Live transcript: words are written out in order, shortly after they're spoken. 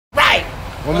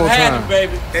One more time.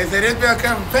 Baby. They said this bill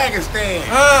come from Pakistan.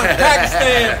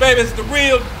 Pakistan, baby. It's the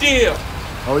real deal.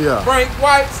 Oh, yeah. Frank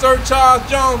White, Sir Charles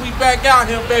Jones, we back out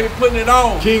here, baby, putting it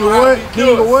on. King of what?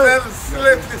 King of what?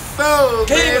 Southern Soul,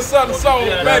 King of Southern Soul,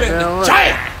 baby.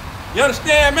 Right. You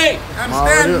understand me?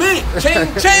 Understand me?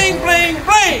 Chain, bling,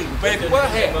 bling, baby.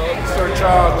 What happened? Sir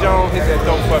Charles Jones, hit that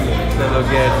dope for me. That little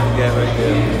gas together right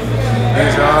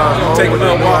there. Gonna take a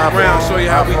little walk around, show you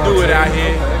how we do it out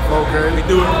here. Okay. We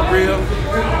do it for real.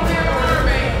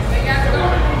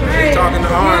 They talking the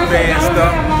armband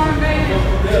stuff.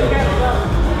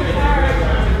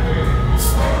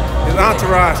 His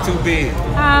entourage too big.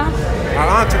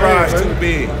 Our entourage too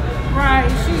big. Right.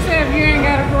 She said if you ain't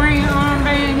got a green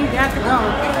armband, you got to go.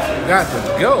 Got to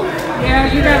go.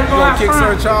 Yeah, you got to go out kick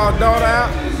front. Sir Charles' daughter out?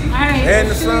 Hey, And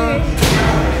the son?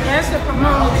 That's the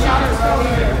promotion.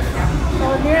 So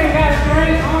if you ain't got a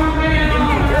green armband on,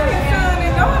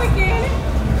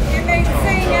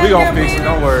 we gonna fix it,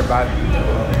 don't worry about it.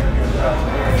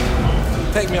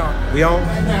 Take me on. We on?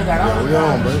 We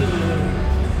on, baby.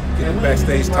 Get in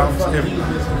backstage talks, everything. I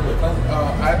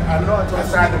know I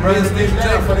tried to bring this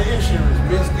down for the insurance.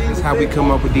 This is how we come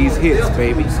up with these hits,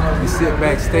 baby. We sit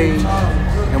backstage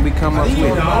and we come up with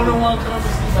it. The only one come to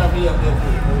see my be up there.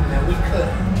 Now we cut.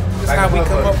 This is how we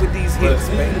come up with these hits,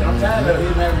 baby. I'm tired of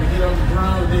him having to get on the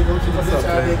ground, they go to the bitch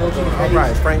out, they go to the face. All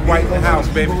right, Frank White in the house,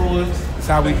 baby. That's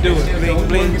how we do it. Bling,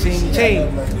 bling, ching, ching.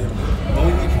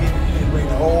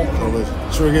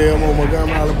 TrickElmoe,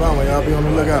 Montgomery, Alabama. Y'all be on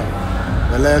the lookout.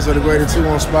 The Last of the Greater 2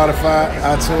 on Spotify,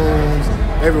 iTunes,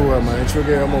 everywhere, man.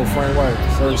 TrickElmoe, Frank White,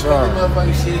 Sir Charles.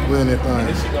 We in that thing.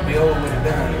 This shit gonna be over with it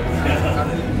down.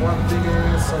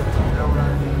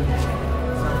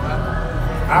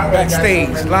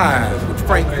 Backstage live with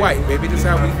Frank White, baby. This is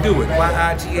how we do it.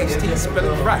 Y-I-G-H-T, spell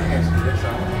it right.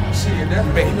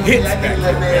 Make hits back.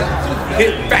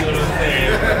 Hit back.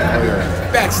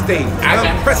 Backstage,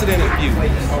 unprecedented view.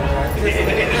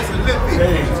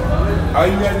 All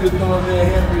you gotta do is come over there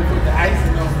and help me put the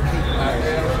icing on the cake.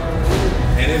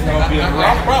 And it's gonna be a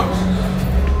wrap.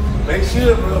 Make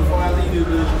sure, bro, before I leave you,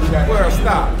 Well,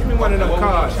 stop. Give me one of them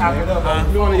cards, man.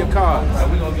 Give me one of your cards.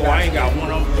 I ain't got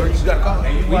one over there. You got a card.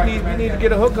 We need to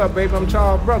get a hookup, baby. I'm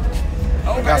Charles' brother.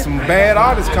 Got some bad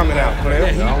artists coming out, player.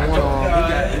 That's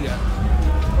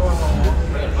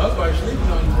why he's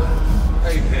sleeping on you, bro.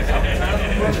 Hey,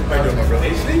 how you doing, my brother?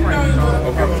 He's sleeping on you, bro.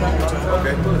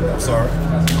 Okay. I'm sorry.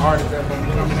 Artists that's gonna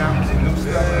be coming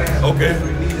out. Okay. I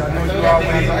know you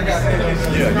always. I got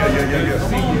that. Yeah.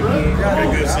 See you again. Okay,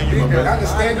 good seeing you, my brother. I can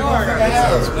stand you in the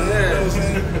house,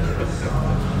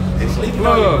 man.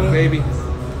 Plug, baby.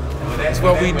 That's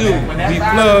what we do. We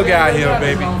plug out here,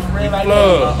 baby. We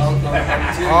plug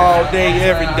all day,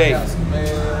 every day.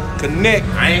 Connect,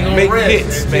 make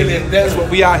hits, baby. That's what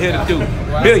we out here to do.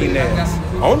 Billionaires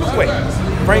on the way.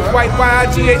 Frank White,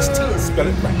 Y-I-G-H-T. Spell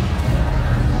it right.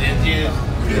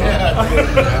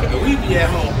 We be at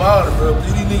home balling, bro.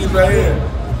 These niggas right here,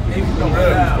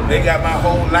 bro, they got my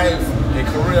whole life and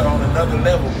career on another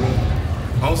level, bro.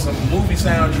 On some movie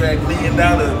soundtrack, $1 million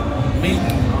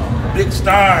meeting big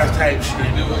stars type shit. I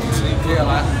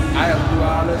have to do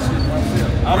all that shit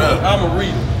myself. I'm a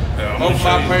reader. Both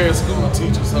my parents school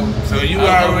teachers, so you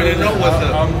already know what's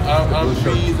up. I'm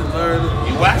reading and learning.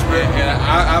 You watch, bro. And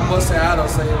I must say I don't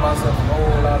save myself a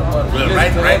whole lot of money. Bro,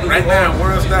 right now,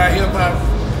 World Star Hip Hop,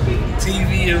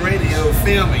 TV and radio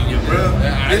filming you, bro.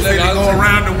 This thing go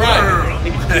around the world.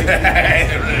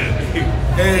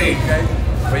 Hey,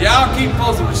 but y'all keep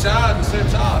posting Rashad and Sir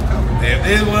Charles coming. If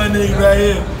this one nigga right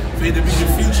here fit to be the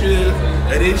future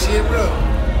of this shit, bro,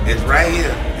 it's right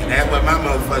here. And that's where my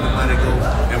motherfucking money goes.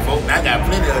 And folk, I got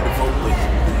plenty of the folk with.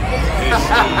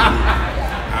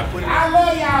 I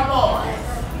love y'all boys.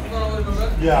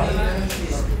 Yeah.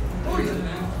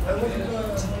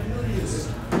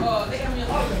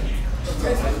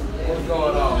 What's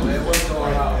going on, man? What's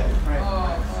going on?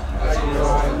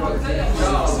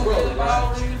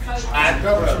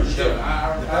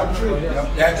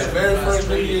 That's the very first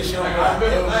New Year's show I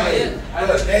ever played.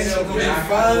 That's gonna be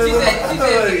fun. She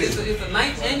said it's the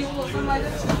 9th annual or something like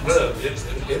that? Look, it's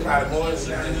probably more than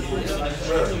 9 years.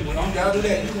 When y'all do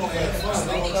that, you gonna have fun.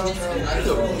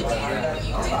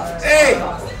 Hey,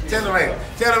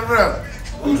 tell him, bro.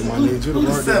 I need you to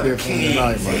work that bit for me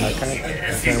tonight, man. I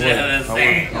can't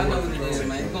wait. I know what it is,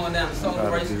 man. It's going down to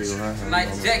celebration. Tonight,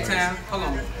 Jack time. Hold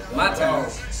on. My time.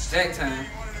 Jack time.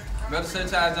 Brother Sir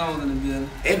Charles Jones in the building.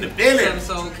 In the building. 7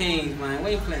 Soul Kings, man.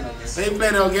 We ain't playing no game. We ain't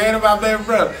playing no game about baby,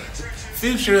 bro.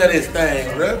 Future of this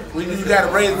thing, bro. We just gotta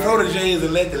raise proteges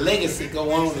and let the legacy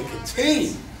go on and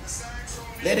continue.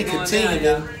 Let it continue,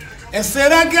 man. And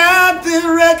said I got the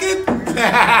record.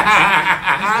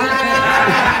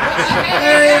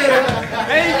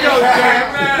 There you go, Jack.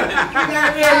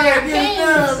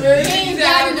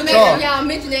 Y'all need to make sure y'all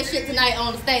mention that shit tonight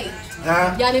on the stage.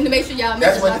 Y'all need to make sure y'all mention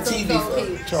that's what the TV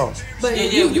for. But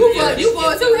you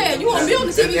for too head. You want to be on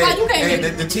the TV, why you can't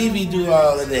mention it? The TV do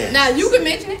all of that. Now you can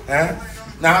mention it.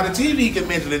 Now the TV can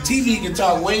mention it. The TV can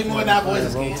talk way more than our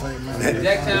voices can.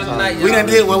 Jacktown tonight. We done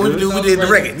did what we do. We did the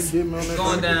records.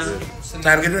 Going down.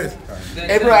 Time to get dressed.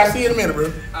 Hey, bro, I'll see you in a minute, bro.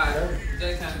 Alright,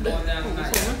 Jacktown going down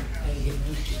tonight.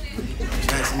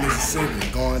 Jackson, Mississippi,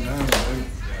 going down. Baby.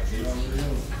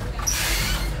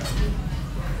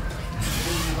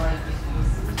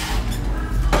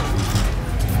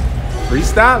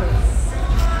 Freestyling.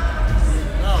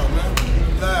 No, man.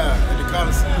 Live at the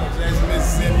Coliseum, Jackson,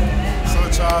 Mississippi.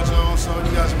 Charge on, so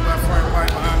you got your black Frank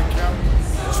White behind the camera.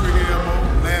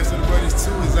 TrickElmoe, Last of the Greatest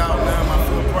 2 is out now, my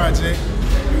full project.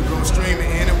 You can go stream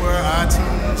it anywhere,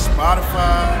 iTunes,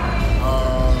 Spotify,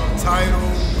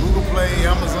 Tidal, Google Play,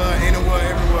 Amazon, anywhere,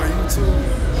 everywhere, YouTube.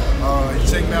 You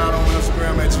check me out on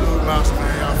Instagram at JWonn,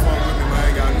 man. Y'all fuck with me,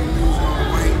 man. Got new music on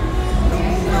the way, new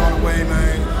movie on the way,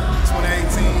 man.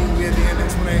 2018, we at the end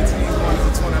of 2018, going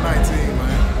into 2019,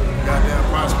 man. Goddamn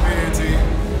prosperity.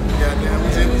 Goddamn, we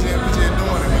just doing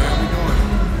it, man. We doing it.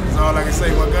 That's all I can say.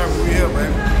 Montgomery, we here,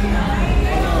 baby.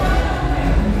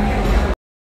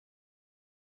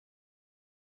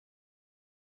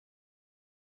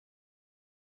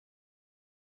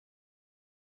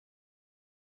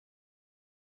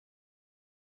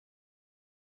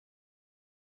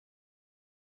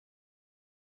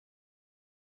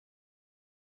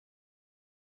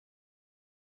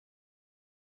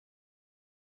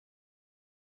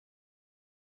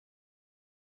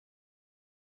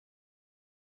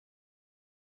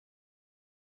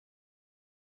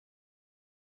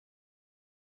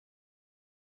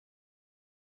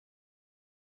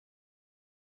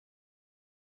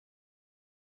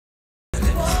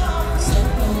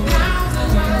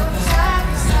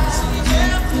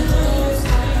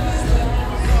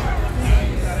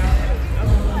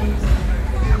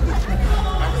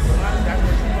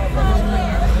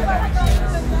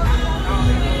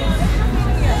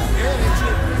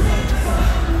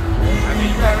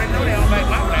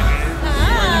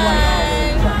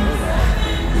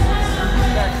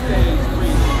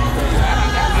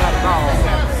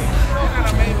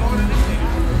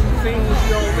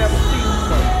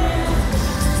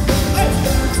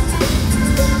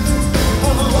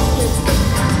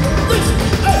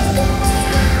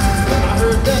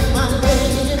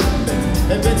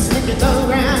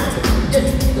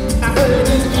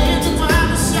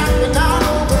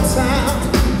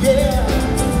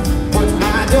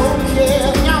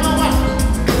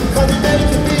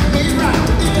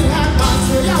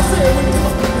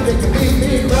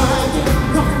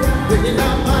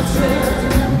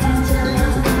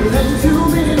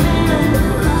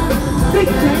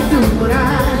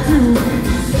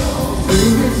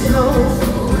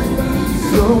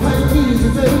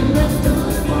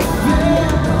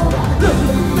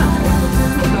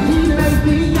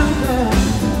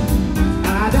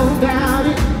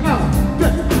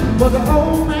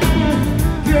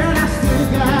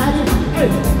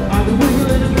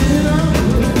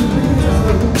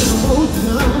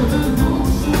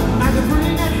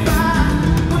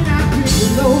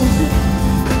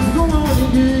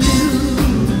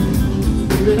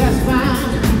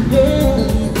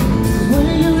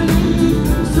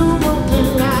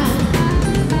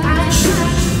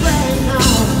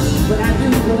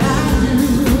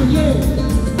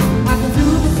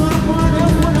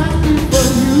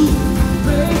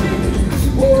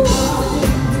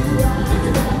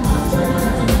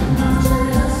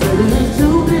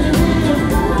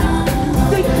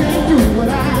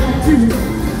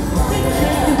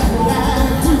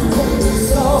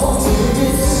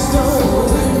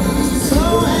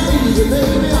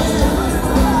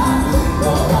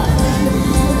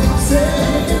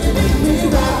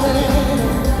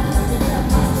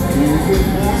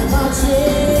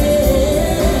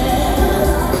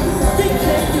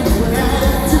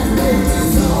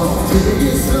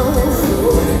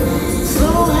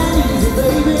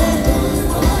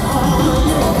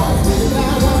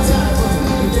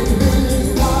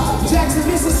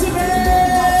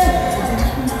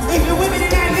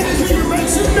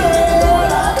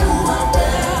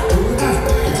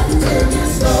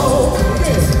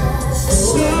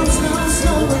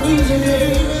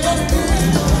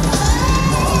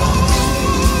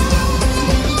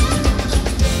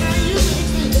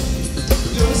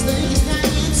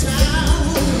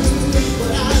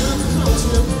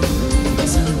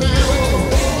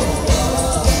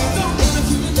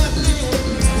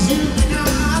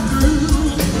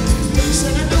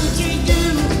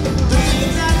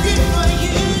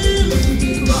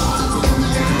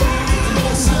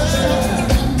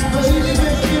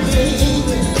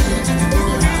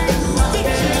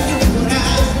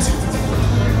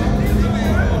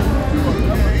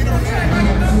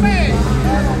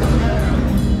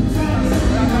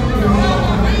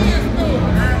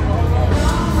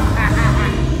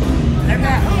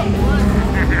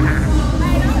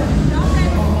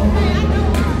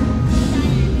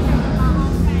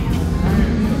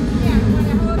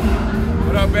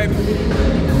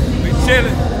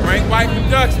 chilling. Frank White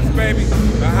Productions, baby.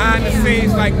 Behind the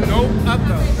scenes like no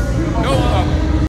other. No other.